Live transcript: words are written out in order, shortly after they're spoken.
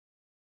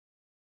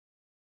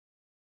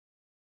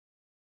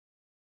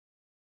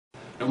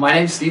My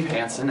name's Steve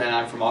Hanson and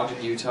I'm from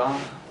Ogden, Utah.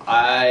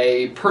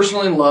 I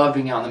personally love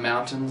being out in the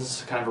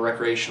mountains, kind of a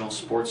recreational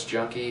sports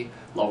junkie.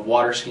 Love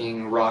water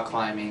skiing, rock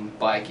climbing,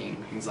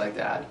 biking, things like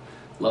that.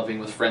 Love being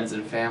with friends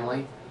and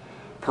family.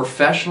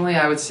 Professionally,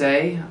 I would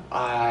say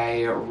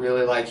I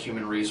really like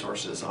human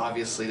resources.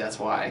 Obviously, that's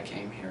why I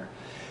came here.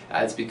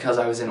 It's because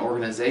I was in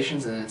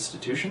organizations and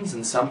institutions.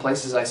 In some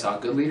places I saw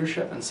good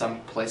leadership, in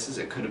some places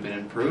it could have been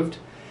improved.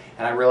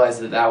 And I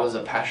realized that that was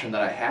a passion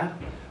that I had,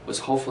 was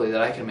hopefully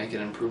that I can make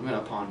an improvement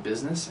upon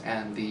business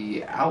and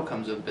the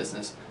outcomes of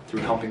business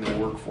through helping the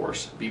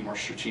workforce be more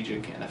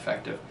strategic and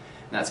effective.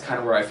 And that's kind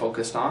of where I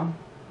focused on.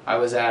 I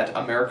was at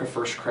America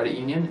First Credit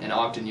Union in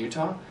Ogden,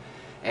 Utah,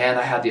 and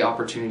I had the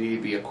opportunity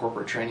to be a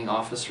corporate training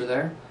officer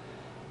there.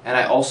 And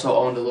I also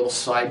owned a little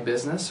side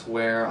business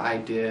where I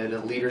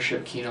did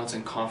leadership keynotes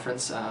and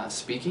conference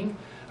speaking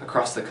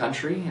across the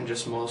country. And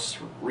just most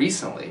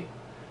recently,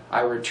 I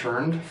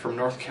returned from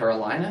North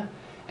Carolina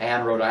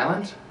and Rhode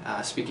Island,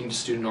 speaking to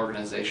student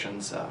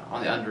organizations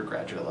on the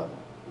undergraduate level.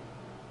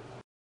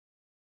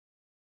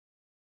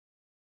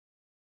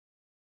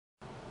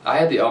 I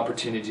had the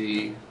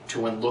opportunity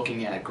to, when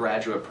looking at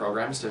graduate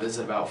programs, to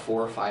visit about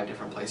 4 or 5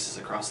 different places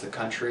across the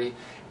country,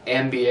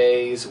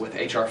 MBAs with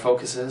HR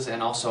focuses,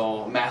 and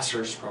also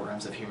master's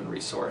programs of human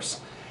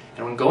resource.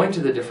 And when going to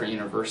the different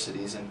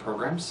universities and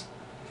programs,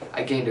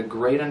 I gained a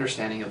great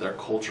understanding of their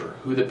culture,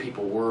 who the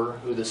people were,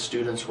 who the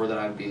students were that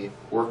I'd be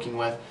working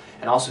with,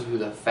 and also who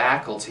the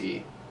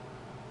faculty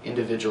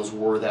individuals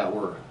were that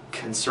were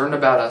concerned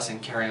about us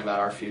and caring about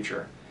our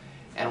future.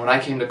 And when I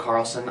came to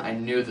Carlson, I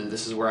knew that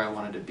this is where I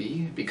wanted to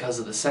be because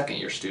of the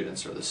second-year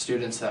students, or the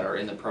students that are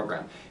in the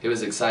program. It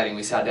was exciting.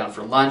 We sat down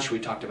for lunch, we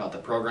talked about the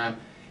program,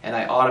 and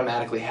I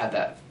automatically had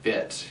that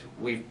fit.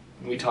 We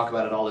talk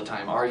about it all the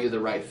time. Are you the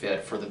right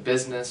fit for the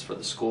business, for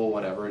the school,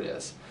 whatever it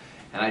is?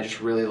 And I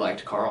just really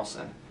liked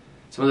Carlson.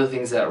 Some of the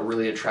things that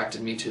really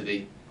attracted me to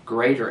the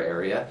greater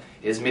area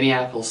is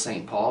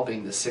Minneapolis-St. Paul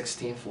being the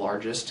 16th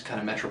largest kind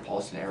of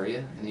metropolitan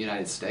area in the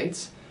United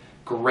States.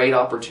 Great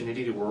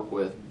opportunity to work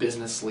with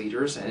business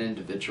leaders and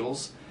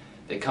individuals.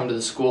 They come to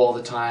the school all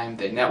the time,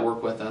 they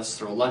network with us,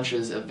 throw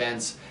lunches,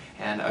 events,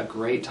 and a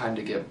great time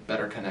to get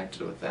better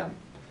connected with them.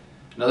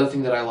 Another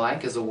thing that I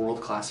like is the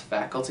world-class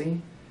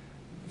faculty.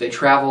 They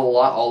travel a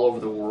lot all over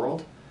the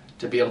world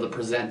to be able to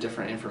present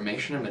different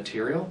information and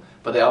material,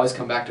 but they always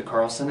come back to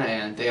Carlson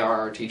and they are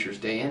our teachers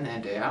day in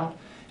and day out,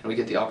 and we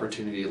get the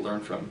opportunity to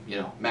learn from,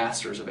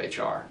 masters of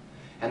HR.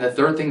 And the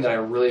third thing that I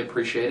really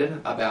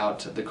appreciated about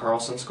the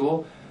Carlson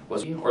School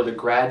was, or the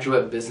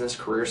Graduate Business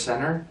Career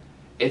Center.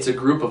 It's a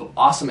group of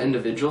awesome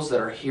individuals that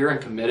are here and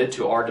committed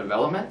to our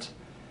development.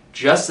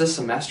 Just this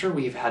semester,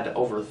 we've had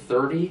over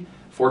 30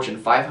 Fortune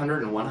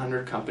 500 and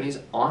 100 companies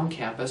on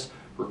campus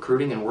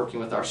recruiting and working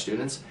with our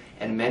students,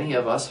 and many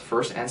of us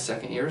first and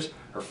second years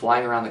are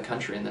flying around the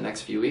country in the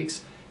next few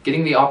weeks,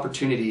 getting the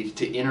opportunity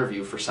to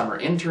interview for summer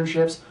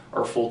internships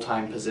or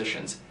full-time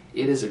positions.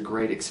 It is a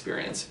great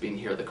experience being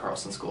here at the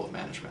Carlson School of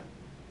Management.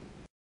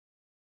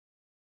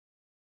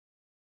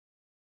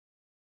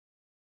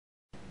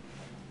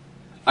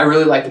 I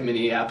really like the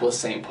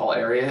Minneapolis-St. Paul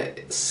area,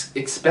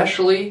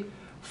 especially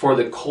for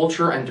the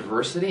culture and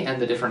diversity and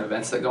the different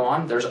events that go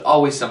on. There's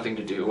always something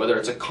to do, whether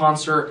it's a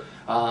concert,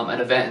 an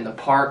event in the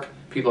park.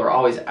 People are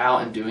always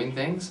out and doing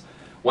things.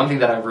 One thing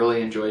that I've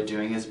really enjoyed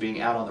doing is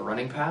being out on the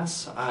running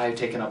pass. I've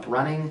taken up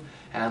running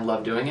and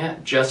love doing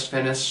it. Just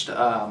finished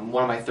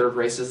one of my 3rd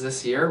races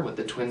this year with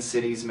the Twin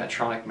Cities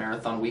Medtronic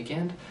Marathon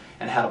weekend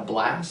and had a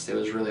blast. It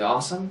was really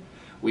awesome.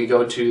 We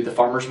go to the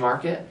farmers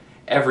market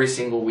every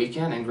single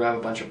weekend and grab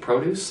a bunch of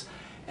produce,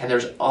 and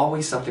there's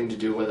always something to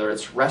do, whether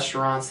it's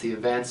restaurants, the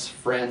events,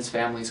 friends,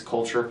 families,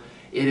 culture.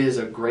 It is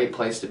a great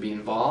place to be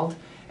involved,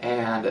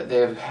 and they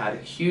have had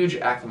huge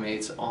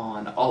acclimates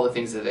on all the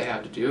things that they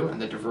have to do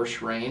and the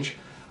diverse range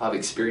of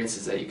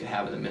experiences that you can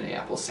have in the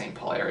Minneapolis-St.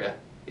 Paul area.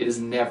 It is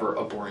never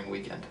a boring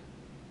weekend.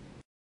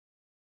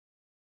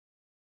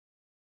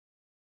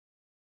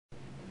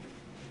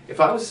 If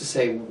I was to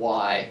say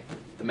why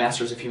the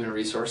Masters of Human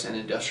Resource and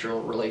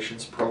Industrial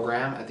Relations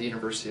program at the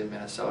University of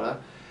Minnesota,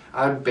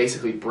 I would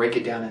basically break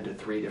it down into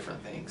 3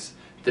 different things.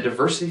 The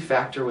diversity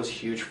factor was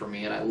huge for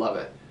me, and I love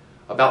it.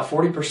 About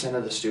 40%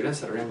 of the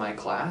students that are in my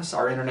class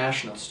are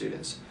international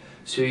students.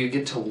 So you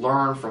get to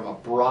learn from a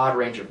broad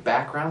range of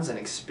backgrounds and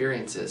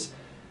experiences,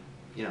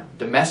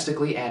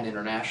 domestically and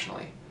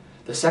internationally.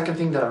 The second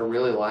thing that I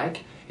really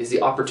like is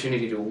the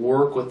opportunity to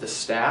work with the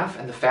staff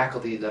and the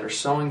faculty that are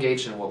so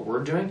engaged in what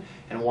we're doing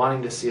and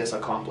wanting to see us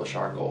accomplish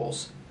our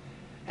goals.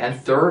 And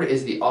third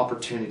is the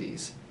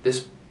opportunities.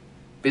 This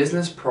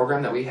business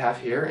program that we have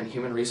here in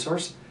Human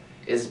Resource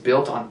is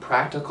built on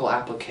practical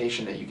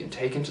application that you can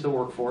take into the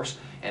workforce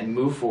and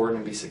move forward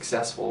and be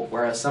successful,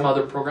 whereas some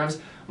other programs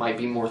might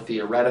be more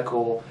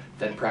theoretical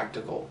than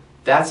practical.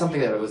 That's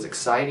something that was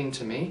exciting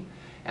to me,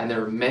 and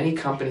there are many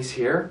companies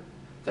here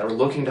that are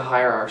looking to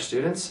hire our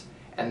students,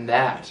 and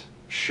that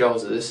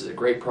shows that this is a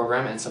great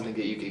program and something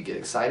that you could get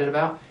excited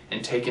about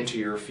and take into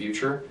your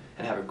future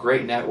and have a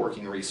great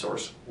networking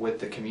resource with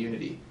the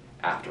community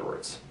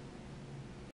afterwards.